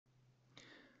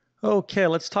Okay,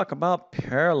 let's talk about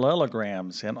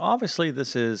parallelograms. And obviously,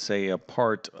 this is a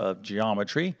part of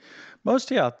geometry. Most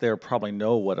of you out there probably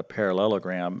know what a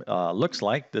parallelogram looks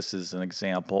like. This is an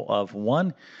example of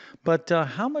one. But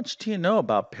how much do you know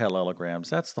about parallelograms?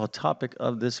 That's the topic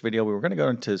of this video. We were going to go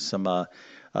into some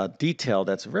detail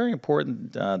that's very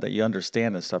important that you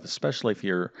understand and stuff, especially if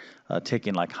you're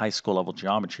taking like high school level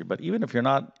geometry. But even if you're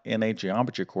not in a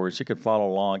geometry course, you could follow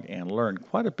along and learn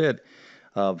quite a bit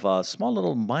of small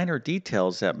little minor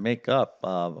details that make up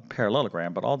a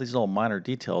parallelogram, but all these little minor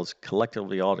details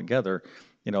collectively all together,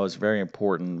 is very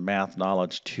important math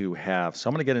knowledge to have. So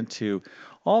I'm going to get into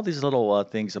all these little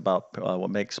things about what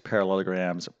makes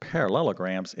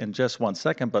parallelograms in just one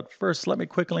second. But first, let me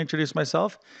quickly introduce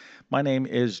myself. My name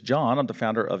is John. I'm the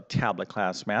founder of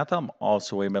TabletClass Math. I'm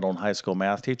also a middle and high school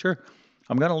math teacher.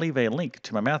 I'm going to leave a link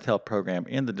to my math help program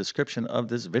in the description of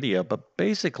this video, but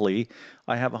basically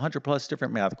I have 100 plus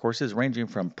different math courses ranging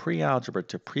from pre-algebra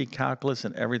to pre-calculus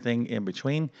and everything in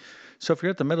between. So if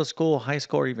you're at the middle school, high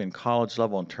school, or even college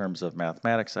level in terms of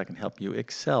mathematics, I can help you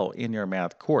excel in your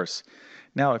math course.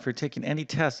 Now, if you're taking any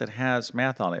test that has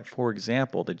math on it, for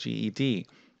example, the GED,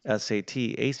 SAT,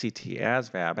 ACT,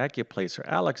 ASVAB, AccuPlacer,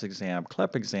 ALEX exam,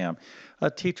 CLEP exam,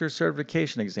 a teacher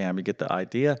certification exam. You get the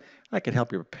idea. I can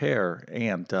help you prepare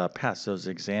and pass those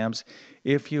exams.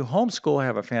 If you homeschool, I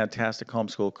have a fantastic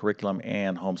homeschool curriculum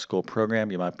and homeschool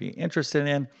program you might be interested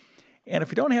in. And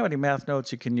if you don't have any math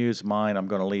notes, you can use mine. I'm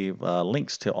going to leave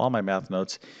links to all my math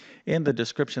notes in the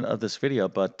description of this video.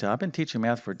 But I've been teaching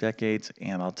math for decades,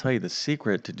 and I'll tell you the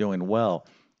secret to doing well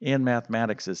in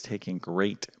mathematics is taking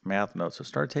great math notes. So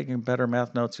start taking better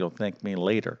math notes. You'll thank me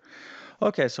later.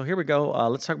 Okay, so here we go.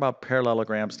 Let's talk about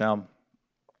parallelograms now.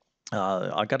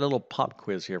 I got a little pop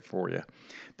quiz here for you.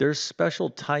 There's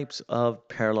special types of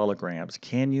parallelograms.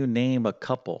 Can you name a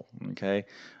couple? Okay.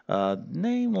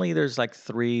 Namely, there's like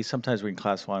three. Sometimes we can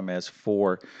classify them as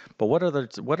four. But what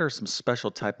are some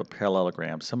special type of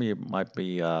parallelograms? Some of you might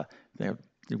be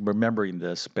remembering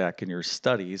this back in your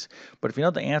studies. But if you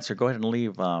know the answer, go ahead and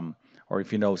leave. Or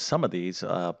if you know some of these,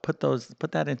 put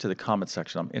that into the comment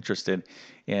section. I'm interested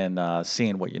in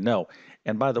seeing what you know.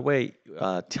 And by the way,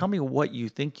 tell me what you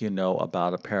think you know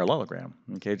about a parallelogram.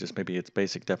 Okay, just maybe its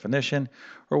basic definition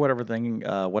or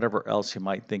whatever else you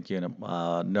might think you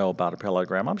know about a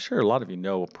parallelogram. I'm sure a lot of you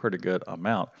know a pretty good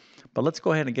amount. But let's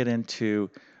go ahead and get into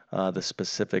the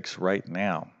specifics right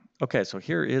now. Okay, so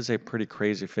here is a pretty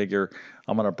crazy figure.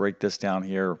 I'm going to break this down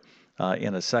here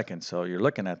in a second. So you're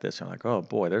looking at this, you're like, oh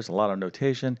boy, there's a lot of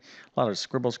notation, a lot of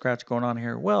scribble scratch going on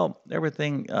here. Well,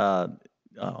 everything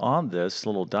on this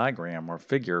little diagram or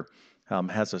figure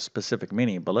has a specific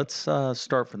meaning, but let's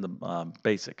start from the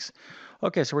basics.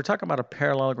 Okay, so we're talking about a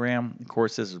parallelogram. Of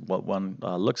course, this is what one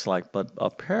looks like, but a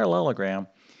parallelogram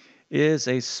is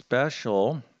it's a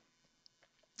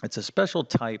special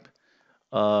type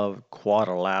of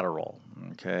quadrilateral.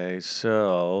 Okay,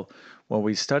 so when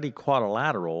we study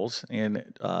quadrilaterals in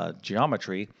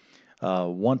geometry,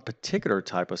 one particular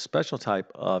type, a special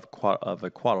type of a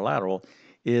quadrilateral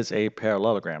is a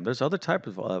parallelogram. There's other types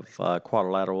of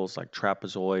quadrilaterals like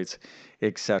trapezoids,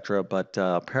 etc. But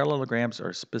parallelograms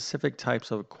are specific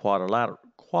types of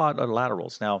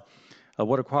quadrilaterals. Now,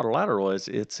 what a quadrilateral is,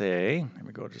 let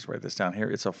me go just write this down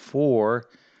here. It's a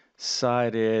four-sided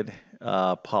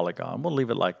polygon. We'll leave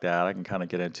it like that. I can kind of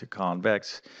get into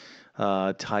convex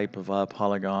type of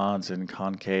polygons and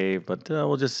concave, but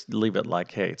we'll just leave it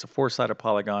like, hey, it's a four-sided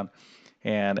polygon,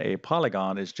 and a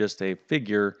polygon is just a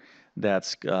figure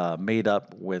that's made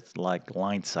up with like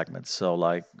line segments. So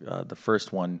like the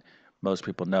first one most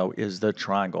people know is the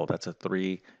triangle. That's a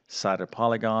three-sided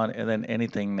polygon, and then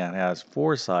anything that has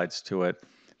four sides to it,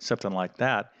 something like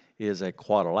that, is a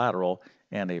quadrilateral,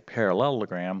 and a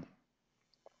parallelogram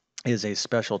is a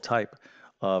special type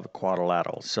of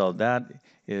quadrilateral. So that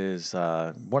is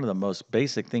one of the most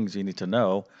basic things you need to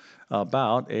know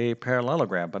about a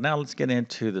parallelogram. But now let's get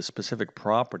into the specific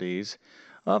properties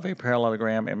of a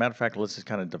parallelogram. And matter of fact, let's just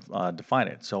kind of define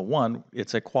it. So one,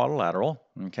 it's a quadrilateral.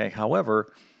 Okay.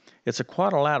 However, it's a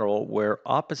quadrilateral where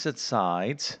opposite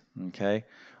sides, okay,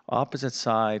 opposite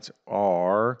sides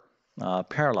are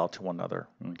parallel to one another.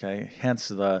 Okay. Hence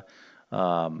the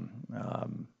um,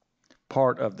 um,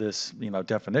 part of this,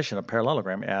 definition of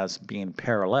parallelogram as being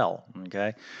parallel,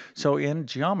 okay? So in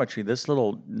geometry, this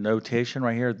little notation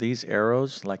right here, these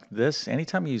arrows like this,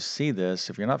 anytime you see this,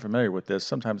 if you're not familiar with this,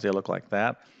 sometimes they look like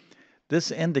that.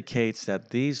 This indicates that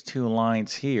these two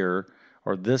lines here,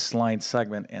 or this line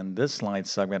segment and this line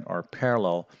segment, are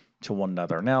parallel to one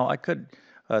another. Now, I could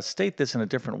state this in a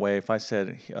different way if I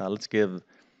said, let's give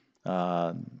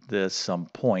this some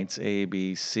points, A,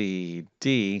 B, C,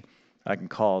 D, I can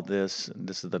call this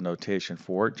is the notation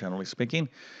for it, generally speaking,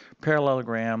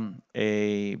 parallelogram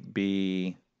A,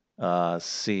 B,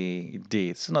 C, D.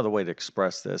 It's another way to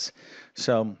express this.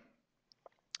 So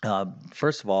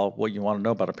first of all, what you want to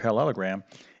know about a parallelogram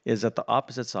is that the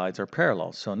opposite sides are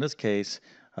parallel. So in this case,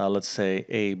 let's say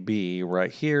AB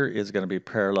right here is going to be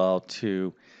parallel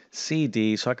to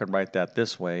CD. So I can write that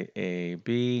this way.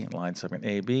 AB, line segment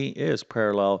AB, is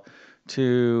parallel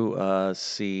to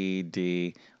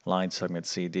CD, line segment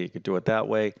CD. You could do it that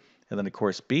way. And then, of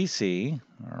course, BC,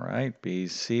 all right,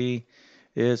 BC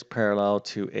is parallel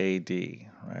to AD.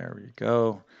 There we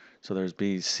go. So there's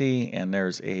BC and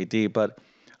there's AD. But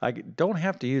I don't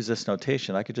have to use this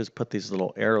notation. I could just put these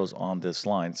little arrows on this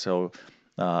line. So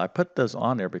I put those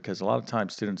on there because a lot of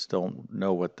times students don't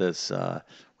know what these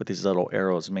little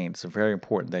arrows mean. It's very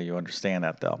important that you understand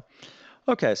that, though.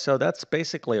 Okay, so that's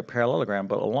basically a parallelogram,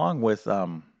 but along with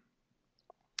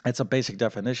it's a basic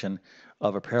definition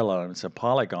of a parallelogram. It's a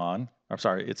polygon. I'm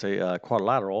sorry, it's a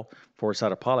quadrilateral,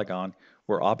 four-sided polygon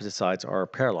where opposite sides are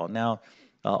parallel. Now,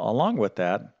 along with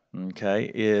that,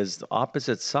 okay, is the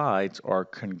opposite sides are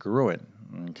congruent.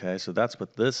 Okay, so that's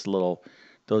what those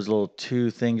little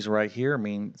two things right here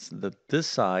means that this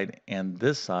side and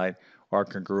this side are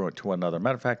congruent to one another.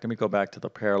 Matter of fact, let me go back to the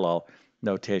parallel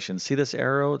notation. See this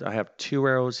arrow? I have two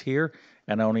arrows here,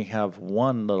 and I only have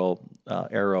one little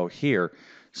arrow here.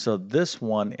 So this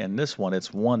one and this one,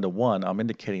 it's 1 to 1. I'm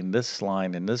indicating this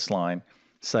line and this line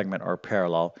segment are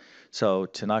parallel. So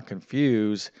to not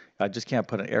confuse, I just can't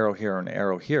put an arrow here and an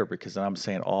arrow here because then I'm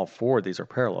saying all four of these are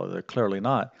parallel. They're clearly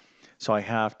not. So I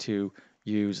have to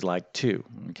use like 2.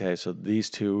 Okay, so these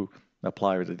two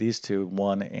apply to these two,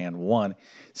 1 and 1.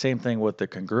 Same thing with the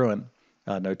congruent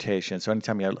notation. So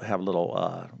anytime you have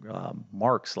little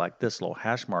marks like this, little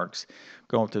hash marks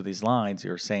going through these lines,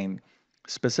 you're saying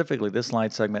specifically this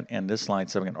line segment and this line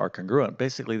segment are congruent.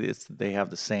 Basically, they have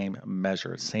the same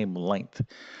measure, same length.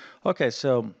 Okay,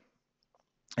 so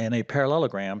in a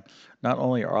parallelogram, not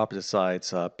only are opposite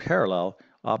sides parallel,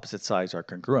 opposite sides are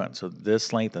congruent. So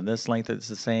this length and this length is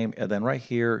the same. And then right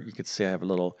here, you can see I have a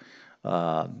little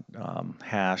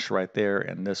hash right there,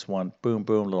 and this one, boom,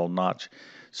 boom, little notch.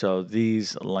 So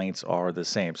these lengths are the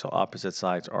same. So opposite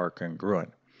sides are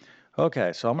congruent.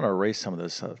 Okay, so I'm going to erase some of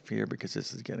this here because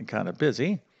this is getting kind of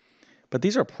busy. But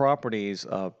these are properties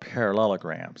of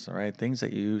parallelograms, all right? Things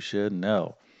that you should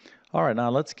know. All right, now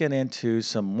let's get into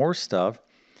some more stuff.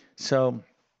 So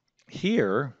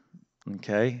here,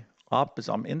 okay,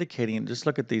 opposite, I'm indicating, just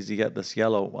look at these, you got this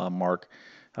yellow mark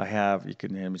I have. You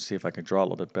can, let me see if I can draw a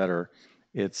little bit better.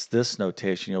 It's this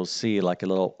notation. You'll see like a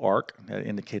little arc that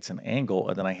indicates an angle,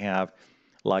 and then I have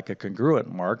like a congruent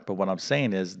mark. But what I'm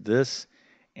saying is this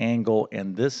angle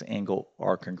and this angle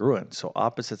are congruent. So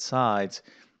opposite sides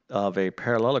of a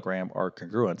parallelogram are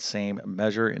congruent, same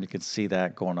measure, and you can see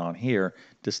that going on here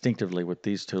distinctively with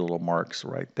these two little marks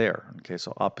right there. Okay,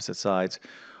 so opposite sides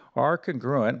are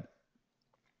congruent.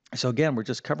 So again, we're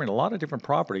just covering a lot of different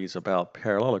properties about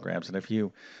parallelograms, and if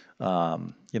you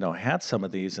had some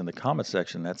of these in the comment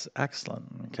section, that's excellent.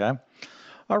 Okay.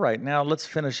 All right, now let's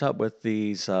finish up with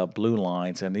these blue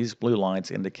lines, and these blue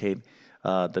lines indicate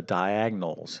the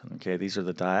diagonals. Okay, these are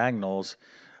the diagonals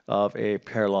of a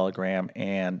parallelogram,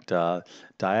 and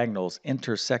diagonals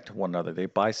intersect one another. They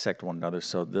bisect one another.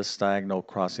 So this diagonal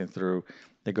crossing through,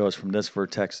 it goes from this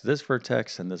vertex to this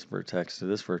vertex, and this vertex to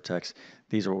this vertex.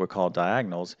 These are what we call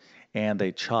diagonals, and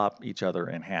they chop each other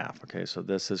in half. Okay, so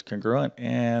this is congruent,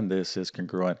 and this is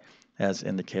congruent as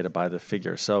indicated by the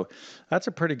figure. So that's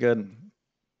a pretty good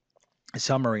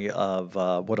summary of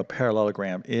what a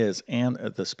parallelogram is and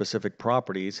the specific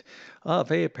properties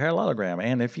of a parallelogram.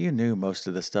 And if you knew most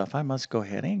of this stuff, I must go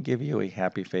ahead and give you a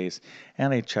happy face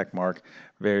and a check mark.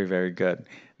 Very, very good.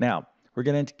 Now, we're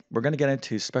going to get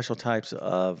into special types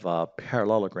of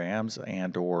parallelograms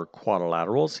and or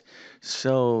quadrilaterals.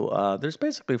 So there's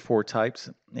basically 4 types,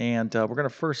 and we're going to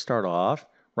first start off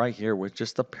right here with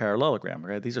just the parallelogram.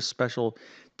 Right? These are special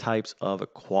types of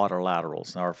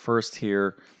quadrilaterals. Now, our first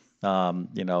here, and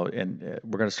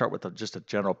we're going to start with just a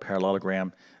general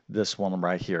parallelogram, this one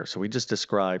right here. So we just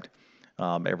described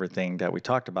everything that we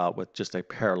talked about with just a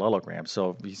parallelogram.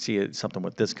 So if you see something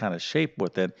with this kind of shape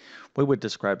with it, we would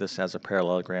describe this as a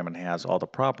parallelogram and has all the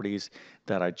properties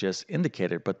that I just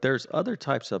indicated. But there's other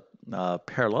types of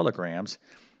parallelograms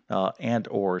and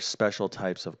or special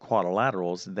types of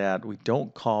quadrilaterals that we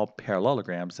don't call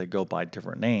parallelograms. They go by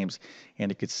different names. And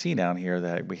you can see down here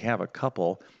that we have a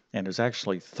couple, and there's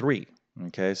actually 3.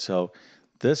 Okay, so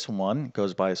this one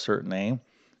goes by a certain name.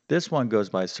 This one goes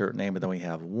by a certain name, and then we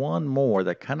have one more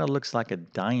that kind of looks like a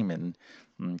diamond.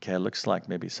 Okay, it looks like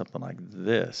maybe something like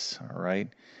this. All right,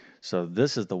 So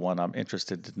this is the one I'm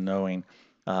interested in knowing,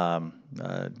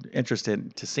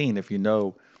 interested to seeing if you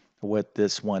know what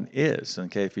this one is.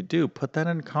 Okay, if you do, put that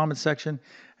in the comment section.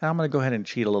 And I'm going to go ahead and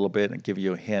cheat a little bit and give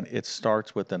you a hint. It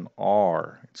starts with an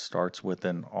R. It starts with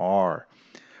an R.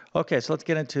 Okay, so let's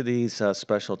get into these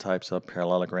special types of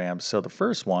parallelograms. So the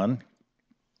first one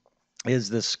is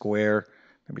this square.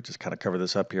 Let me just kind of cover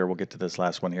this up here. We'll get to this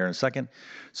last one here in a second.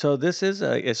 So this is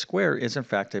a square is in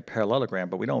fact a parallelogram,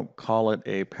 but we don't call it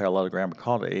a parallelogram. We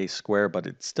call it a square, but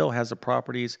it still has the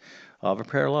properties of a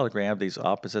parallelogram. These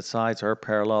opposite sides are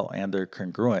parallel and they're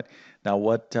congruent. Now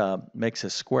what makes a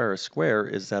square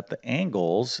is that the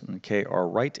angles, okay, are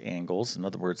right angles. In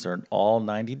other words, they're all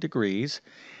 90 degrees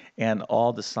and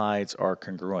all the sides are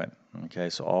congruent. Okay,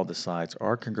 so all the sides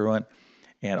are congruent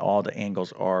and all the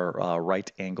angles are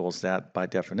right angles. That by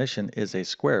definition is a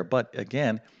square, but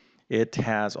again, it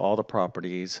has all the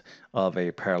properties of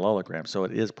a parallelogram, so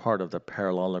it is part of the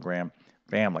parallelogram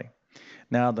family.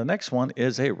 Now the next one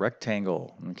is a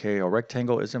rectangle. Okay, a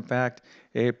rectangle is in fact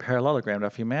a parallelogram. Now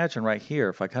if you imagine right here,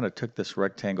 if I kind of took this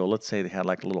rectangle, let's say they had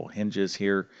like little hinges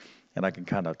here, and I can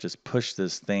kind of just push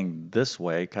this thing this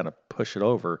way, kind of push it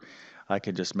over, I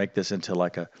could just make this into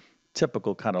like a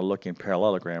typical kind of looking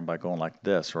parallelogram by going like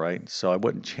this, right? So I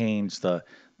wouldn't change the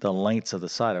lengths of the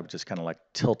side. I would just kind of like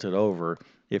tilt it over,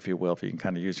 if you will, if you can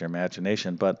kind of use your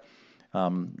imagination. But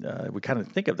we kind of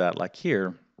think of that like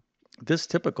here, this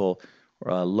typical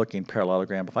looking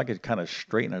parallelogram, if I could kind of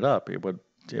straighten it up, it would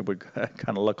kind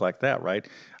of look like that, right?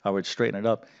 I would straighten it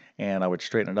up, and I would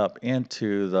straighten it up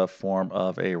into the form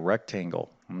of a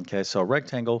rectangle. Okay, so a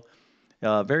rectangle,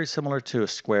 very similar to a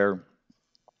square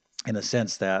in the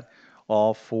sense that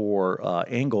all four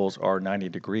angles are 90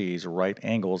 degrees, right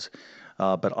angles,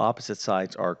 but opposite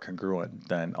sides are congruent.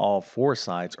 Then all four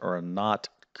sides are not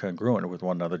congruent with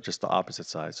one another, just the opposite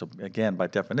sides. So again, by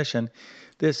definition,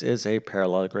 this is a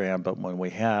parallelogram, but when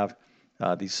we have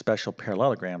these special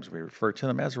parallelograms, we refer to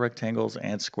them as rectangles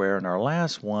and square. And our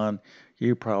last one,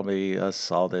 you probably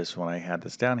saw this when I had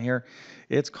this down here.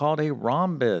 It's called a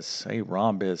rhombus,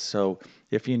 So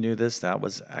if you knew this, that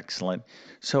was excellent.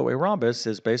 So a rhombus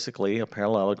is basically a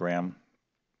parallelogram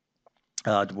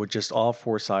with just all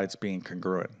four sides being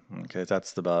congruent. Okay,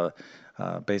 that's the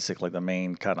basically the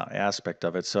main kind of aspect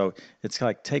of it. So it's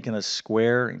like taking a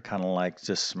square and kind of like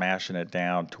just smashing it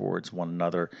down towards one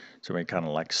another. So we kind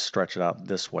of like stretch it out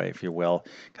this way, if you will,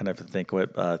 kind of think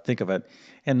of it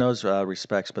in those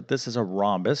respects. But this is a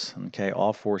rhombus. Okay,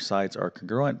 all four sides are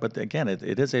congruent, but again,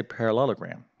 it is a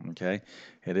parallelogram. Okay,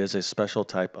 it is a special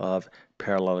type of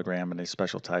parallelogram and a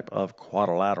special type of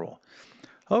quadrilateral.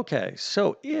 Okay,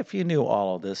 so if you knew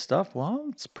all of this stuff, well,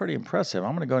 it's pretty impressive.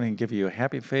 I'm going to go ahead and give you a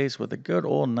happy face with a good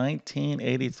old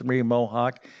 1983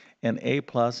 Mohawk and A+.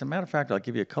 As a matter of fact, I'll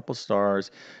give you a couple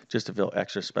stars just to feel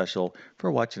extra special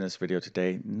for watching this video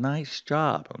today. Nice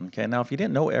job. Okay, now if you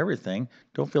didn't know everything,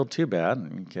 don't feel too bad,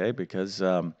 okay, because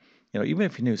even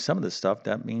if you knew some of this stuff,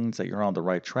 that means that you're on the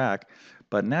right track.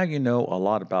 But now you know a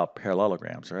lot about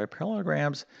parallelograms, all right?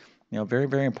 Parallelograms, very,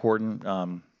 very important.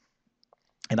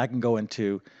 And I can go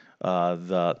into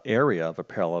the area of a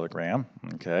parallelogram,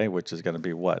 okay, which is going to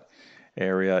be what?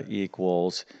 Area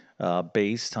equals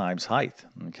base times height,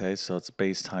 okay? So it's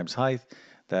base times height.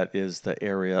 That is the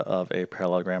area of a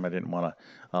parallelogram. I didn't want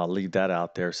to leave that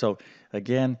out there. So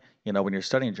again, when you're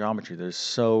studying geometry, there's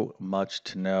so much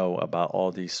to know about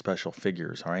all these special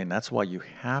figures, all right? And that's why you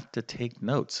have to take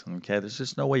notes, okay? There's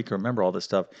just no way you can remember all this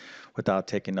stuff without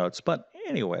taking notes. But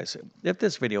anyways, if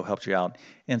this video helped you out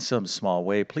in some small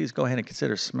way, please go ahead and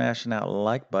consider smashing that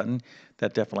like button.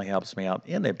 That definitely helps me out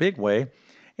in a big way.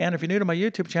 And if you're new to my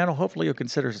YouTube channel, hopefully you'll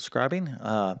consider subscribing.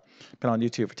 Been on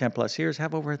YouTube for 10 plus years,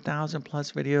 have over 1,000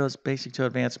 plus videos, basic to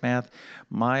advanced math.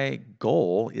 My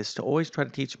goal is to always try to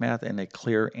teach math in a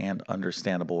clear and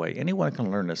understandable way. Anyone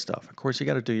can learn this stuff. Of course, you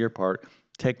got to do your part,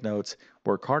 take notes,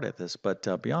 work hard at this.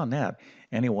 But beyond that,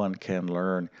 anyone can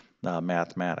learn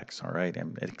mathematics, all right,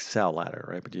 and excel at it,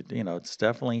 right? But it's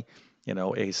definitely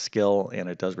a skill, and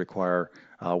it does require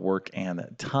work and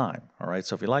time, all right.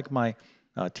 So if you like my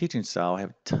teaching style, I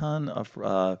have a ton of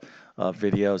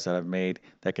videos that I've made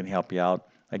that can help you out.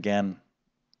 Again,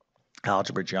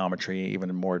 algebra, geometry,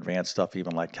 even more advanced stuff,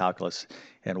 even like calculus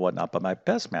and whatnot. But my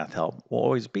best math help will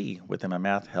always be within my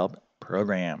math help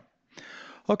program.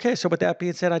 Okay, so with that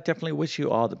being said, I definitely wish you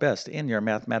all the best in your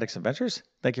mathematics adventures.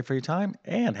 Thank you for your time,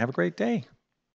 and have a great day.